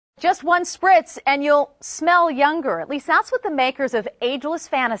Just one spritz and you'll smell younger. At least that's what the makers of Ageless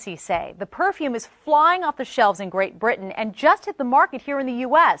Fantasy say. The perfume is flying off the shelves in Great Britain and just hit the market here in the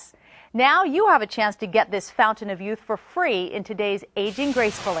U.S. Now you have a chance to get this fountain of youth for free in today's Aging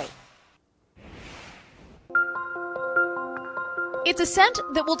Gracefully. It's a scent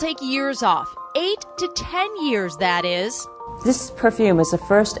that will take years off. 8 to 10 years, that is. This perfume is the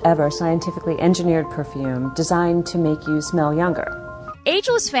first ever scientifically engineered perfume designed to make you smell younger.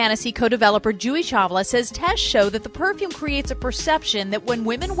 Ageless Fantasy co-developer Juhi Chawla says tests show that the perfume creates a perception that when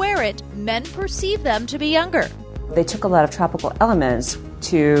women wear it, men perceive them to be younger. They took a lot of tropical elements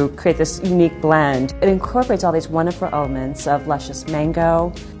to create this unique blend. It incorporates all these wonderful elements of luscious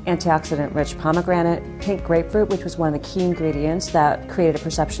mango, antioxidant-rich pomegranate, pink grapefruit, which was one of the key ingredients that created a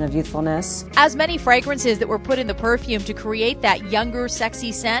perception of youthfulness. As many fragrances that were put in the perfume to create that younger,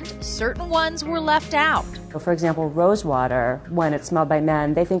 sexy scent, certain ones were left out. For example, rose water, when it's smelled by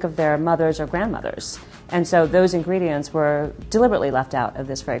men, they think of their mothers or grandmothers. And so those ingredients were deliberately left out of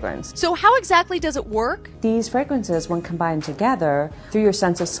this fragrance. So how exactly does it work? These fragrances, when combined together, through your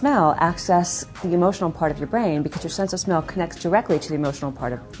sense of smell, access the emotional part of your brain because your sense of smell connects directly to the emotional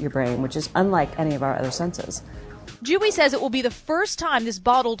part of your brain, which is unlike any of our other senses. Juhi says it will be the first time this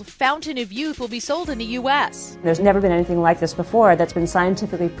bottled fountain of youth will be sold in the U.S. There's never been anything like this before that's been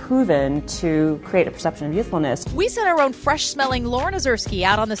scientifically proven to create a perception of youthfulness. We sent our own fresh-smelling Lauren Ozerski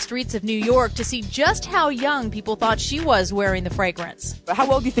out on the streets of New York to see just how young people thought she was wearing the fragrance.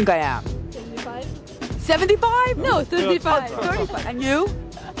 How old do you think I am? 75. 75? No, 35. 35. And you?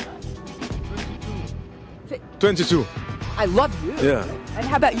 22. I love you. Yeah. And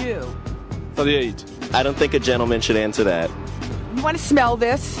how about you? 38. I don't think a gentleman should answer that. You want to smell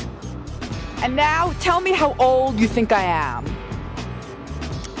this? And now tell me how old you think I am.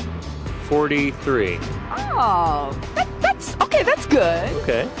 43. Oh, that's okay, that's good.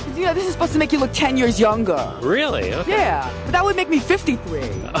 Okay. 'Cause, you know, this is supposed to make you look 10 years younger. Really? Okay. Yeah, but that would make me 53.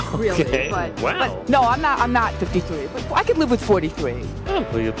 Okay. Really. But, Wow. But no, I'm not 53. But I could live with 43. Oh,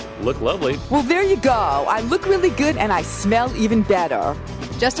 well, you look lovely. Well, there you go. I look really good and I smell even better.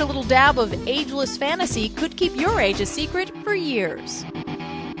 Just a little dab of Ageless Fantasy could keep your age a secret for years.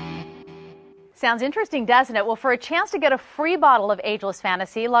 Sounds interesting, doesn't it? Well, for a chance to get a free bottle of Ageless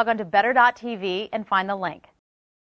Fantasy, log on to Better.tv and find the link.